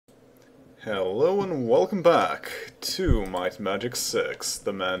Hello and welcome back to Might and Magic 6,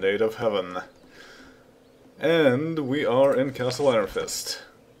 the Mandate of Heaven. And we are in Castle Ironfist.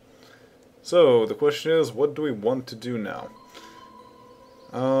 So, the question is, what do we want to do now?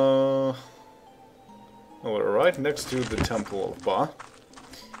 Well, we're right next to the Temple of Ba.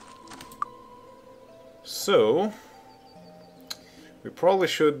 So, we probably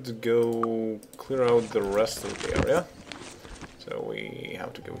should go clear out the rest of the area. So we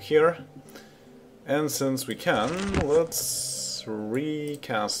have to go here. And since we can, let's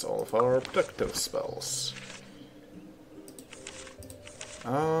recast all of our protective spells.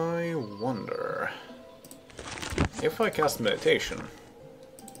 I wonder if I cast meditation,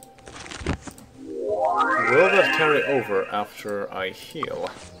 will that carry over after I heal?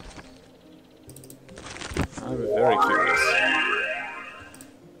 I'm very curious.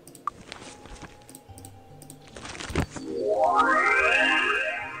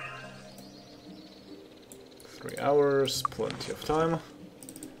 3 hours, plenty of time.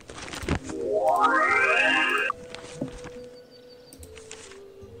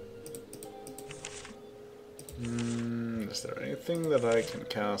 Is there anything that I can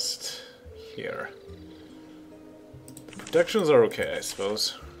cast here? The protections are okay, I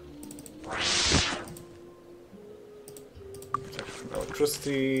suppose. Protection from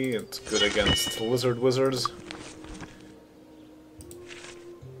electricity, it's good against lizard wizards.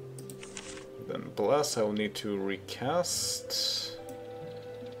 Then Bless, I will need to recast.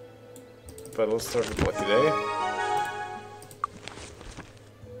 But let's start with Lucky Day.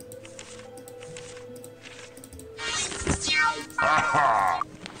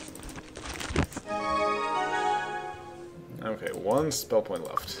 Okay, 1 spell point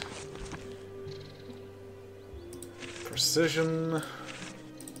left. Precision. Let's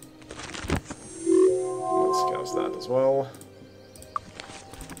cast that as well.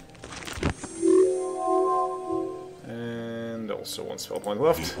 And also 1 spell point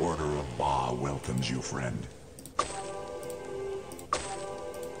left. The Order of Ba welcomes you, friend.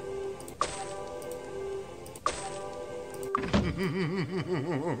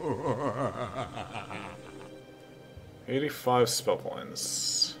 $85 spell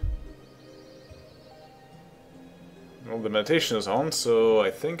points. Well, the meditation is on, so I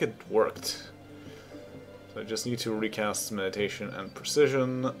think it worked. So I just need to recast meditation and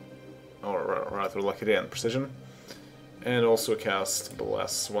precision, or rather Lucky Day and precision, and also cast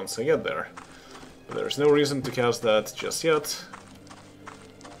Bless once I get there. But there's no reason to cast that just yet,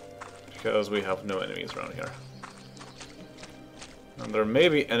 because we have no enemies around here. And there may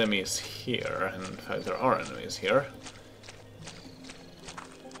be enemies here, and in fact there are enemies here.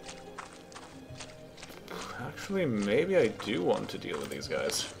 Actually, maybe I do want to deal with these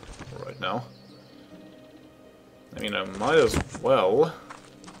guys right now. I mean, I might as well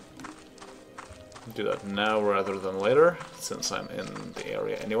do that now rather than later, since I'm in the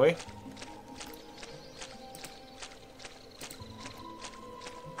area anyway.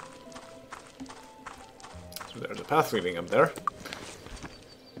 So there's a path leading up there.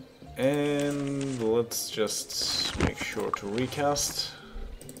 And let's just make sure to recast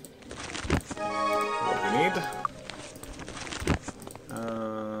what we need.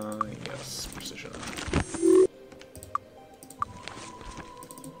 Yes, precision.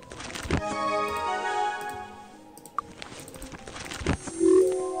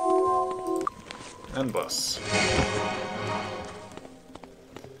 And Bus.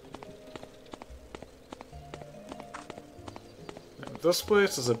 This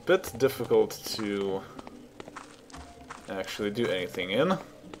place is a bit difficult to actually do anything in,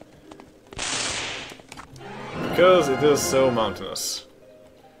 because it is so mountainous,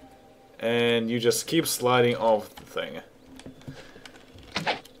 and you just keep sliding off the thing.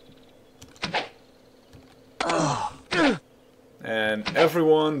 And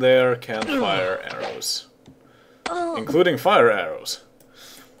everyone there can fire arrows, including fire arrows.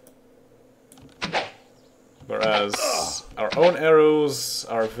 Whereas our own arrows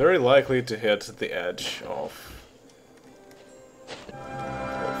are very likely to hit the edge of the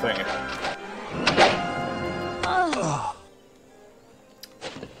whole thing.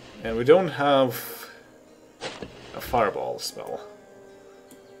 And we don't have a fireball spell.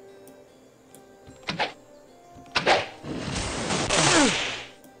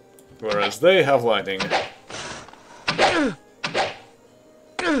 Whereas they have lightning.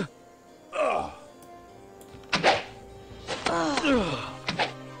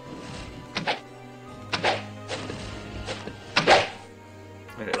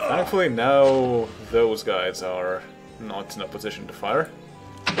 Okay, thankfully now those guys are not in a position to fire.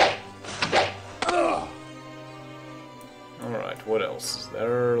 Alright, what else? else?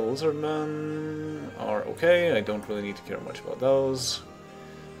 Their lizardmen are okay. I don't really need to care much about those.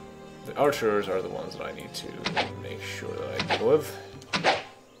 The archers are the ones that I need to make sure that I deal with.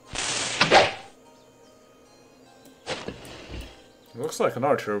 Looks like an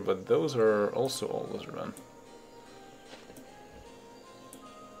archer, but those are also all lizardmen.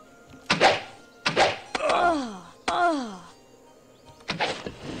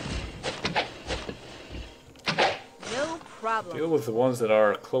 No problem. Deal with the ones that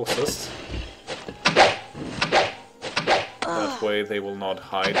are closest. That way they will not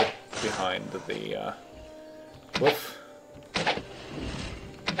hide behind the cliff.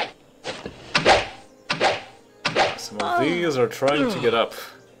 Some of these are trying to get up.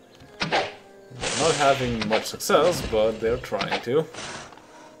 They're not having much success, but they're trying to.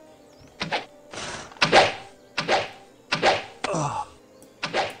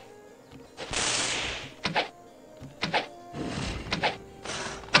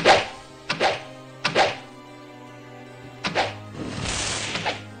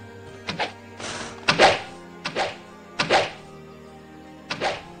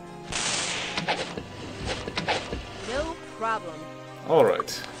 Alright.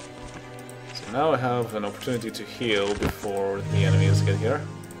 So now I have an opportunity to heal before the enemies get here.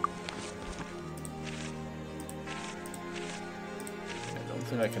 I don't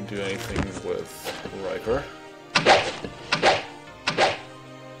think I can do anything with Riker.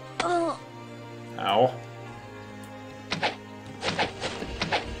 Ow.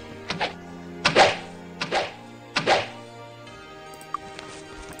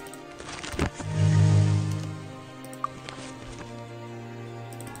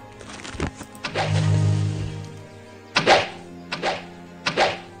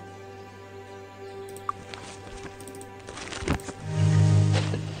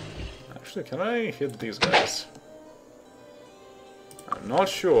 Actually, can I hit these guys? I'm not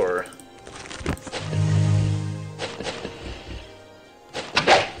sure.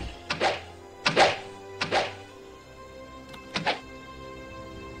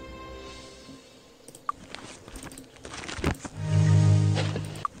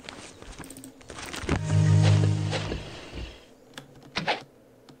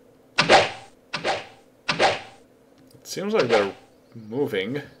 It seems like they're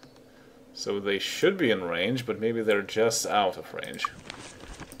moving. So they should be in range, but maybe they're just out of range.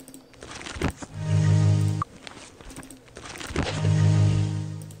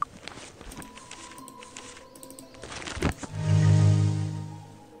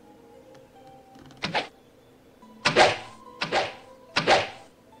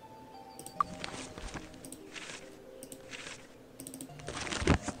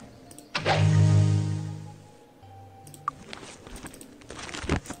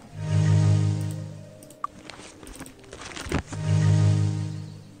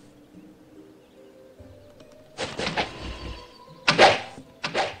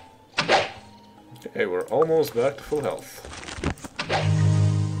 Okay, we're almost back to full health.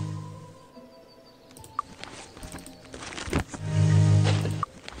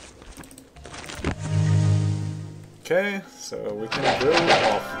 Okay, so we can build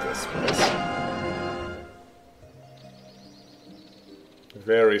off this place.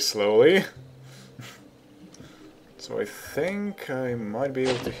 Very slowly. So I think I might be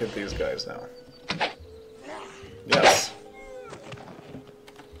able to hit these guys now. Yes.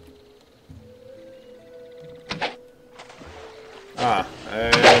 Ah,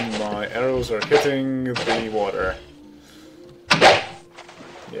 and my arrows are hitting the water.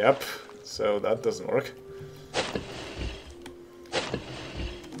 Yep, so that doesn't work.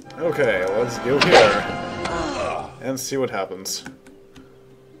 Okay, let's go here and see what happens.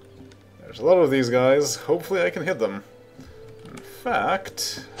 There's a lot of these guys. Hopefully I can hit them. In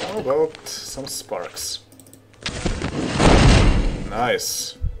fact, how about some sparks?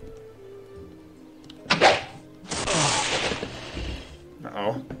 Nice.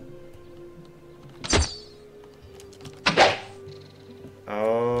 Uh-oh.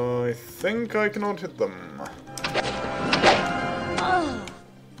 I think I cannot hit them.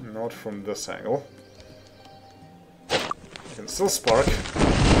 Not from this angle. I can still spark.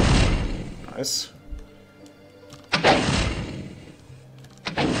 Nice.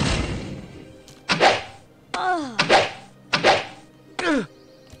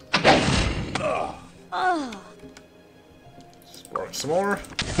 Spark some more.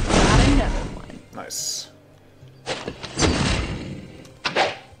 Another one. Nice.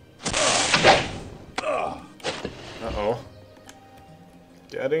 Uh-oh.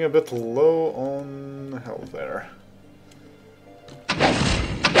 Getting a bit low on health there.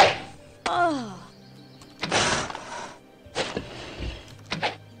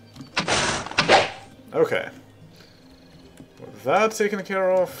 Okay. With that taken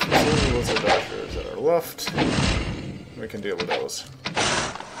care of, the lizard archers that are left, we can deal with those.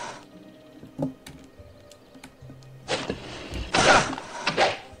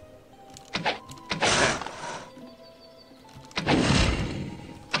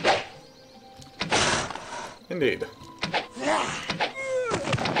 Indeed.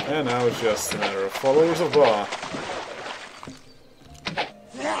 And now it's just a matter of followers of Ba.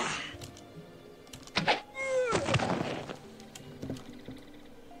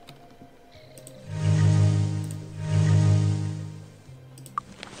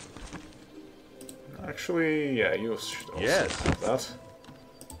 Actually, yeah, you should also have that.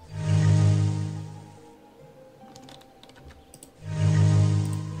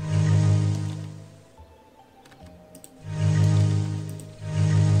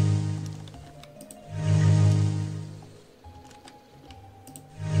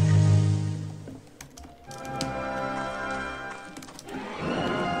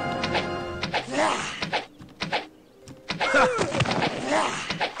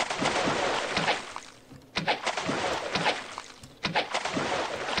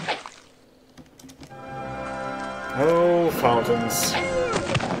 Oh, fountains.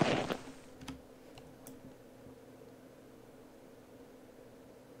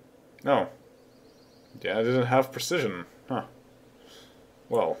 No. Yeah, I didn't have precision. Huh.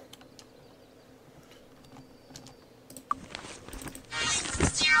 Well.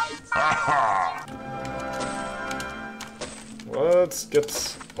 Let's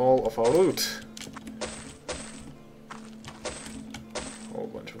get all of our loot. Whole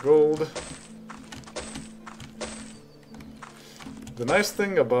bunch of gold. The nice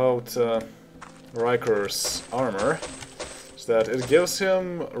thing about Riker's armor is that it gives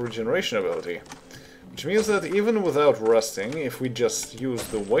him a regeneration ability, which means that even without resting, if we just use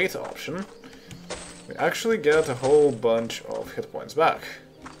the weight option, we actually get a whole bunch of hit points back.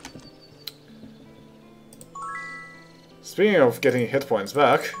 Speaking of getting hit points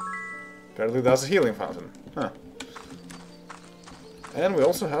back, apparently that's a healing fountain. Huh. And we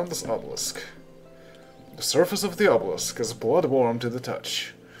also have this obelisk. The surface of the obelisk is blood warm to the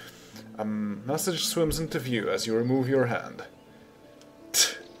touch. A message swims into view as you remove your hand.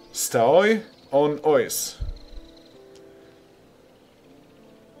 Stoi on ois.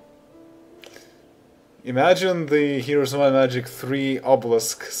 Imagine the Heroes of Might and Magic 3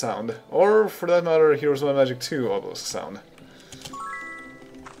 obelisk sound, or for that matter, Heroes of Might and Magic 2 obelisk sound.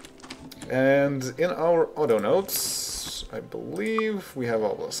 And in our auto notes, I believe we have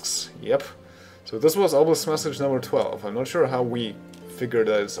obelisks. Yep. So this was obelisk message number 12. I'm not sure how we figured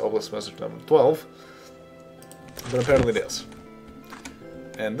that it's obelisk message number 12, but apparently it is.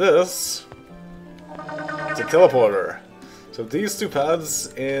 And this is a teleporter. So these two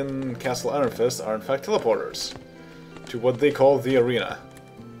paths in Castle Ironfist are in fact teleporters to what they call the arena.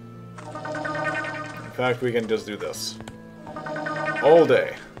 In fact, we can just do this all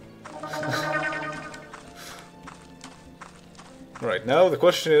day. Right, now the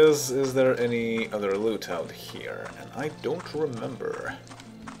question is there any other loot out here? And I don't remember.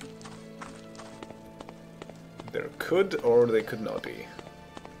 There could or they could not be.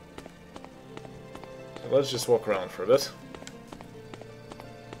 So let's just walk around for a bit.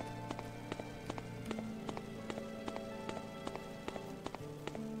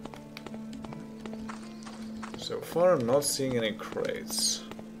 So far I'm not seeing any crates.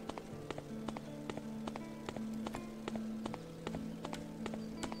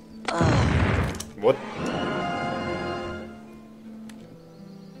 What?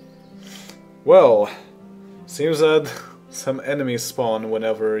 Well, seems that some enemies spawn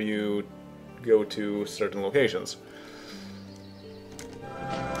whenever you go to certain locations.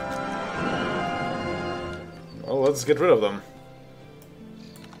 Well, let's get rid of them.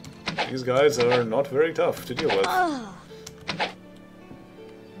 These guys are not very tough to deal with.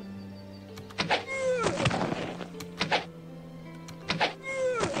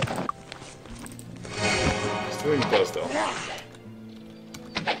 It's doing close though.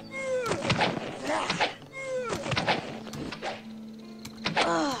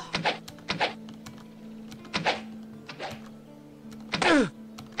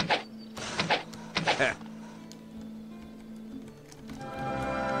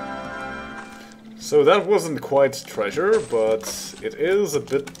 So that wasn't quite treasure, but it is a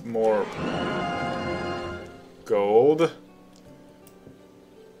bit more gold.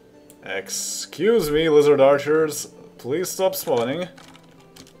 Excuse me, lizard archers. Please stop spawning.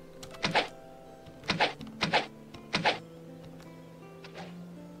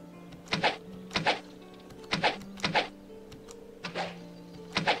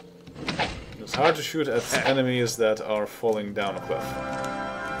 It's hard to shoot at enemies that are falling down a cliff.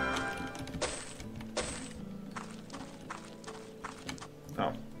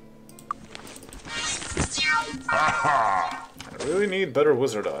 Oh. I really need better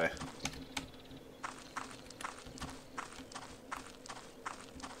wizard eye.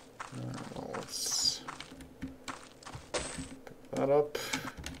 Well, let's pick that up.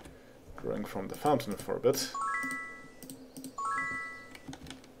 Drink from the fountain for a bit.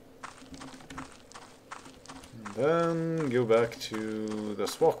 And then go back to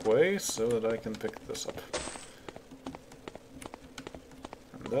this walkway so that I can pick this up.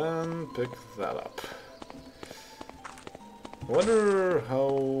 And then pick that up. I wonder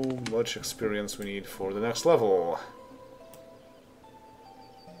how much experience we need for the next level.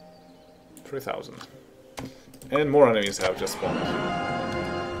 3,000. And more enemies have just spawned.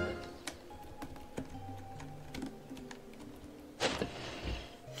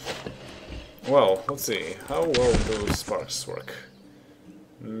 Well, let's see. How well do those sparks work?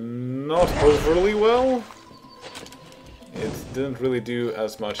 Not overly well. It didn't really do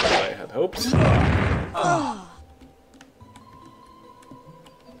as much as I had hoped.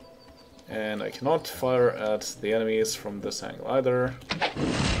 And I cannot fire at the enemies from this angle either.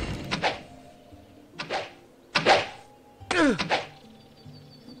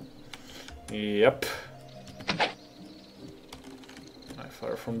 Yep. I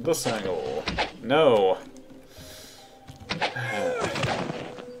fire from this angle. No.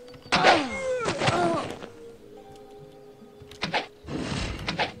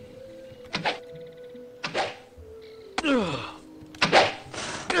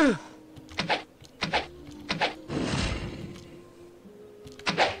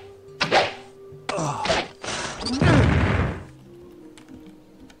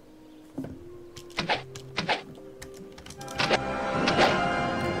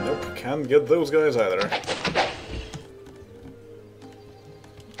 Can't get those guys either.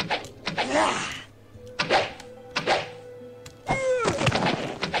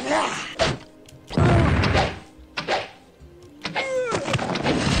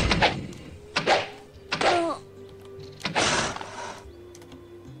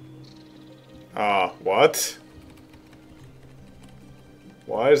 What?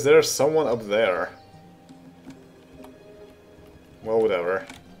 Why is there someone up there? Well, whatever.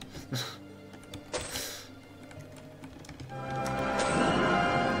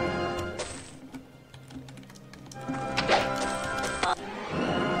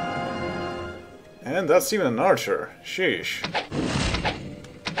 And that's even an archer. Sheesh.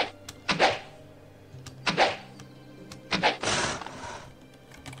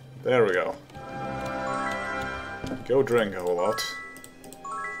 There we go. Go drink a whole lot.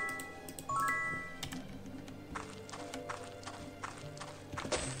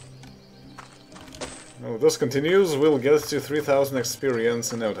 Well, if this continues, we'll get to 3,000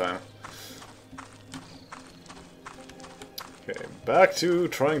 experience in no time. Okay, back to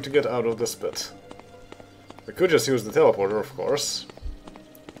trying to get out of this pit. We could just use the teleporter, of course.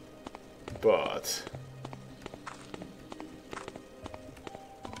 But...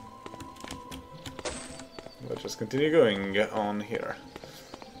 let's just continue going on here.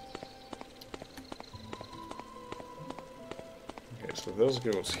 Okay, so those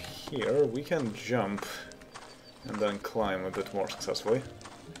goes here. We can jump and then climb a bit more successfully.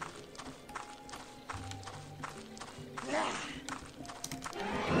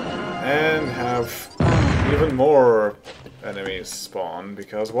 And have even more enemies spawn,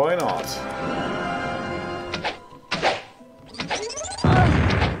 because why not?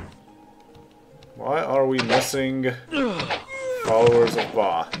 Why are we missing followers of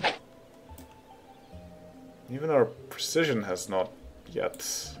Ba? Even our precision has not yet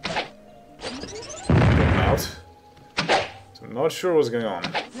gone out. So I'm not sure what's going on.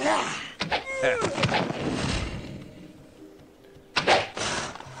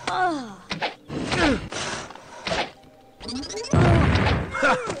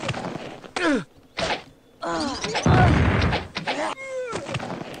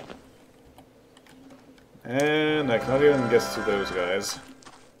 And I cannot even get to those guys.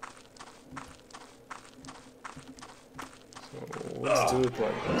 So let's do it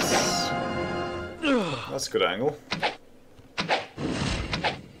like this. That's a good angle.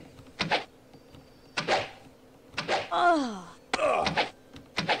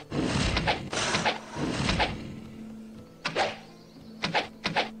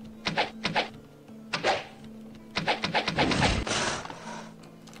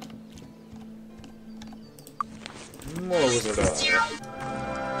 More wizard eye.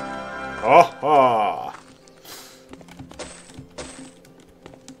 Ha ha!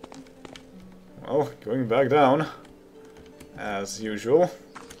 Well, going back down, as usual.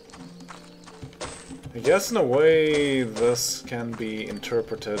 I guess in a way this can be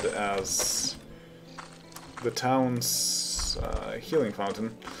interpreted as the town's healing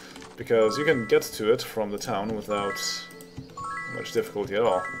fountain, because you can get to it from the town without much difficulty at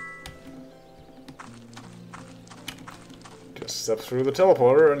all. Just step through the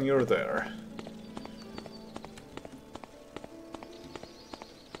teleporter and you're there.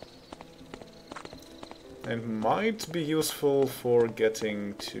 It might be useful for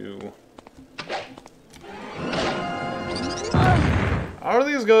getting to... Are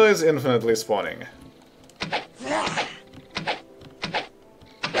these guys infinitely spawning?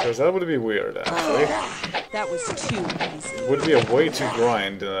 Because that would be weird, actually. That was too easy. It would be a way to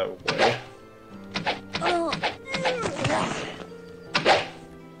grind in a way.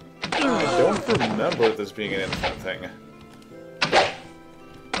 I don't remember this being an infinite thing.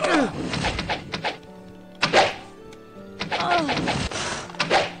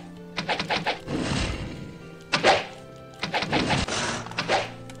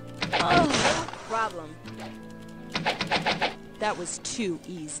 Problem. That was too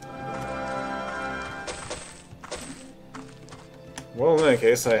easy. Well, in any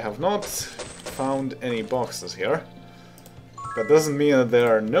case, I have not found any boxes here. That doesn't mean that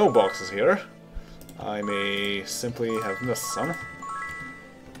there are no boxes here. I may simply have missed some.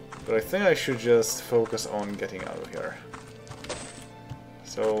 But I think I should just focus on getting out of here.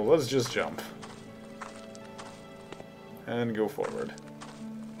 So let's just jump. And go forward.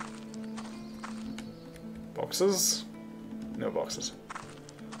 Boxes? No boxes.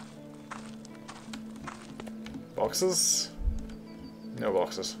 Boxes? No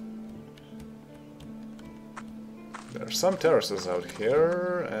boxes. There are some terraces out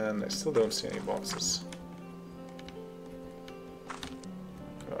here, and I still don't see any boxes.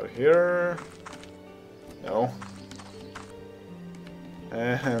 Out here... No.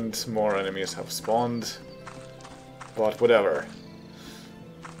 And more enemies have spawned. But whatever.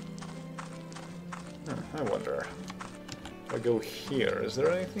 I wonder. If I go here, is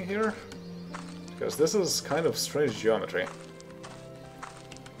there anything here? Because this is kind of strange geometry.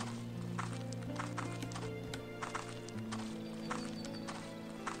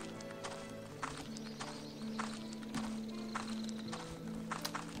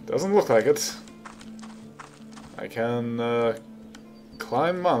 Doesn't look like it. I can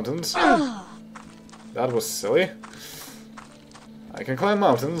climb mountains. That was silly. I can climb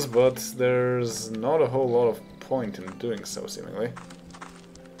mountains, but there's not a whole lot of point in doing so, seemingly.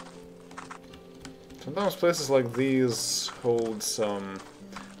 Sometimes places like these hold some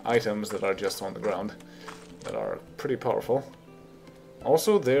items that are just on the ground, that are pretty powerful.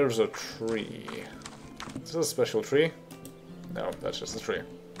 Also, there's a tree. Is this a special tree? No, that's just a tree.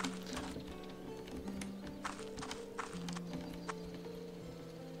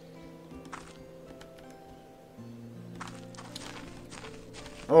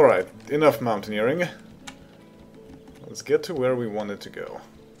 Alright, enough mountaineering. Let's get to where we wanted to go.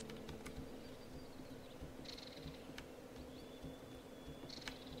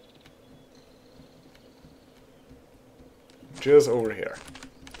 Just over here.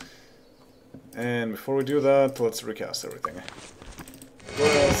 And before we do that, let's recast everything.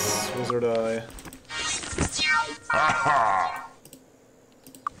 Yes, wizard eye. Aha!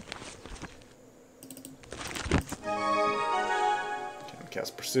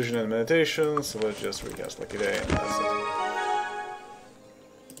 Cast precision and meditation, so let's just recast Lucky Day and that's it.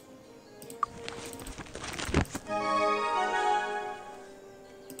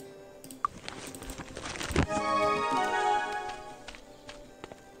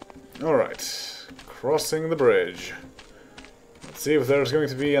 Alright, crossing the bridge. Let's see if there's going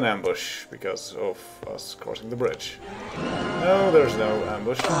to be an ambush because of us crossing the bridge. No, there's no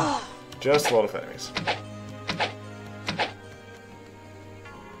ambush, just a lot of enemies.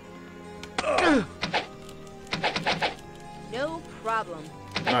 No problem.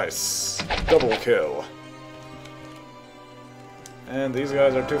 Nice. Double kill. And these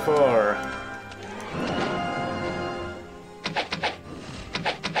guys are too far.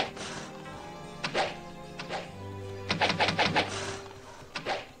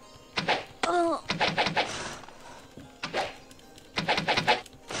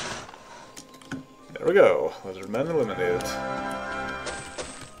 There we go. Lizard men eliminated.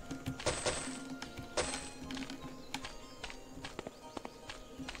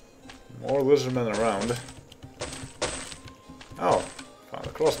 More lizard men around. Oh, found a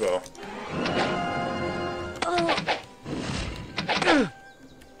crossbow.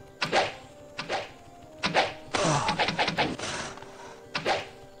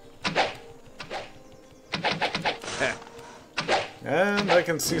 And I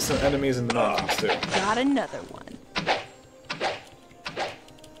can see some enemies in the mountains too. Got another one.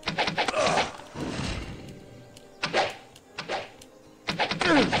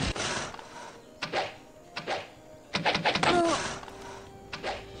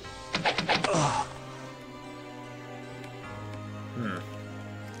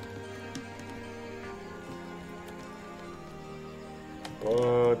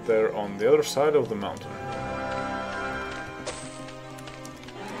 But they're on the other side of the mountain.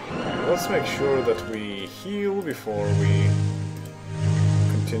 Let's make sure that we heal before we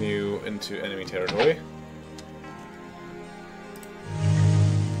continue into enemy territory.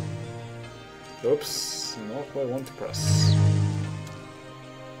 Oops, not what I want to press.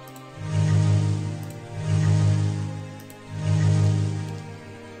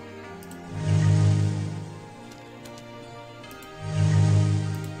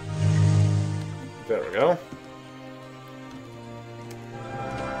 There we go.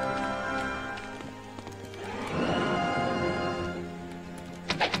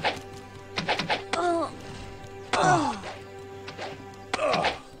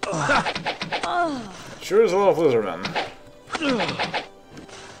 Sure is a lot of lizardmen.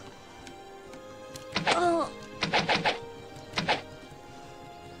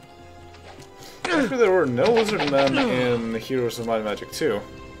 Actually, there were no lizardmen in Heroes of Might and Magic 2.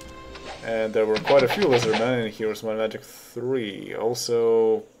 And there were quite a few lizardmen in Heroes of Might and Magic 3.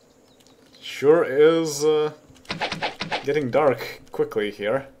 Also, sure is getting dark quickly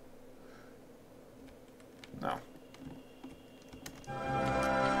here. No.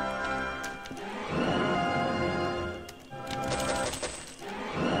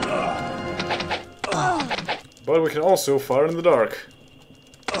 But we can also fire in the dark.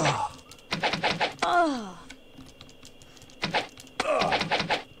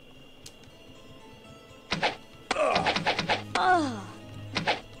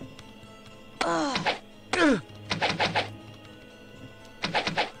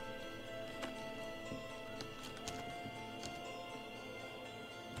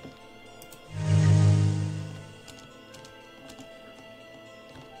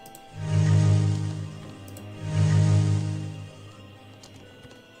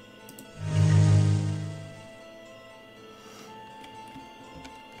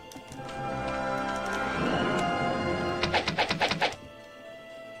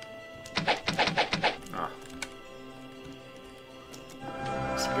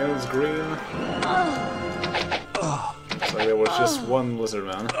 Again, it's green. Looks like there was just one lizard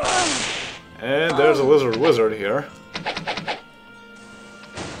man. And there's a lizard wizard here.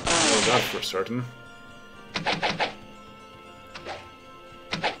 Know that for certain.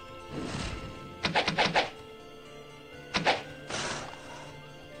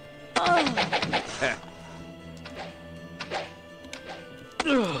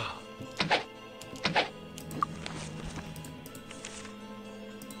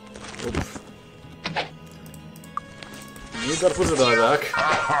 Need that wizard eye back.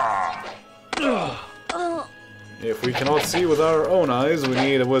 If we cannot see with our own eyes, we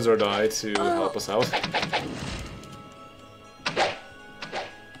need a wizard eye to help us out.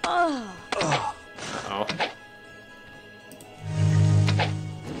 Uh-oh.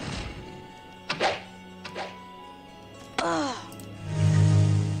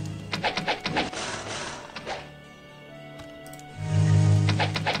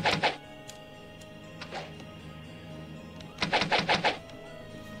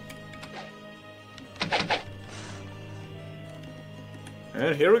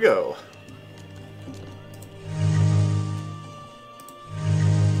 And here we go.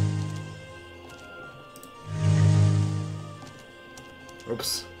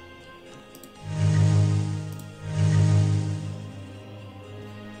 Oops.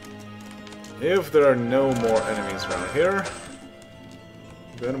 If there are no more enemies around here,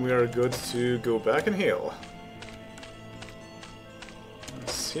 then we are good to go back and heal. It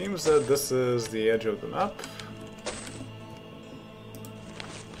seems that this is the edge of the map.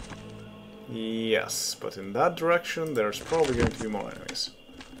 Yes, but in that direction there's probably going to be more enemies.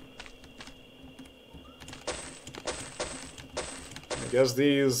 I guess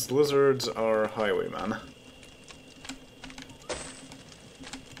these lizards are highwaymen.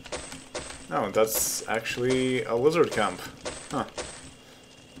 Oh, that's actually a lizard camp. Huh.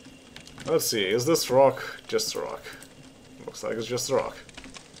 Let's see, is this rock just a rock? Looks like it's just a rock.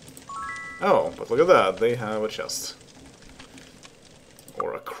 Oh, but look at that, they have a chest.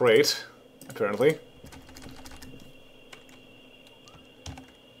 Or a crate. Apparently.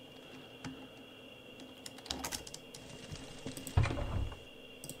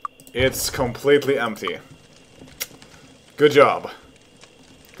 It's completely empty. Good job.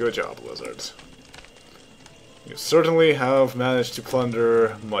 Good job, lizards. You certainly have managed to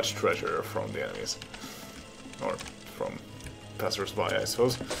plunder much treasure from the enemies. Or from passers-by, I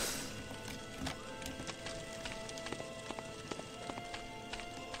suppose.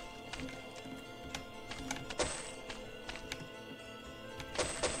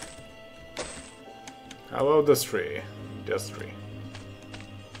 How about this tree? Just a tree.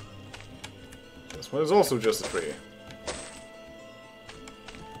 This one is also just a tree.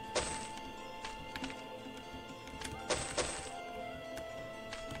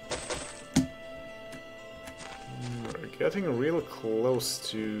 We're getting real close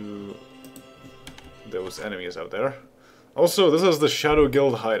to those enemies out there. Also, this is the Shadow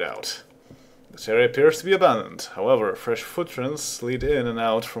Guild hideout. This area appears to be abandoned. However, fresh footprints lead in and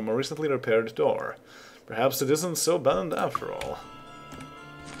out from a recently repaired door. Perhaps it isn't so abandoned after all.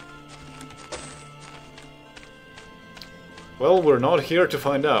 Well, we're not here to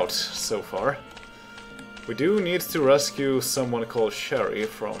find out, so far. We do need to rescue someone called Sherry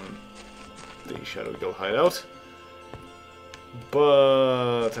from the Shadow Guild hideout.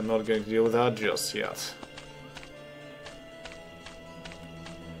 But I'm not going to deal with that just yet.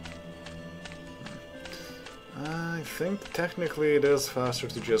 I think technically it is faster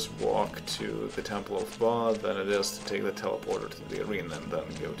to just walk to the Temple of Ba than it is to take the teleporter to the arena and then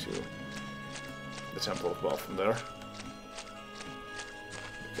go to the Temple of Ba from there.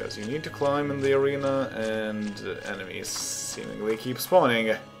 Because you need to climb in the arena and enemies seemingly keep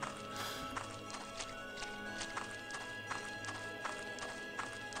spawning.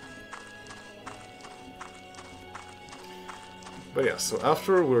 But yeah, so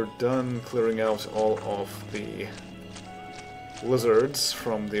after we're done clearing out all of the lizards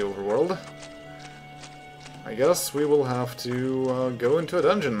from the overworld, I guess we will have to go into a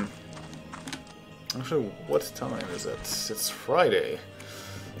dungeon. Actually, what time is it? It's Friday.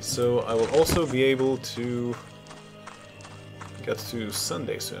 So I will also be able to get to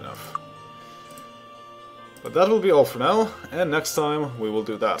Sunday soon enough. But that will be all for now, and next time we will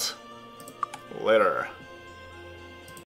do that. Later.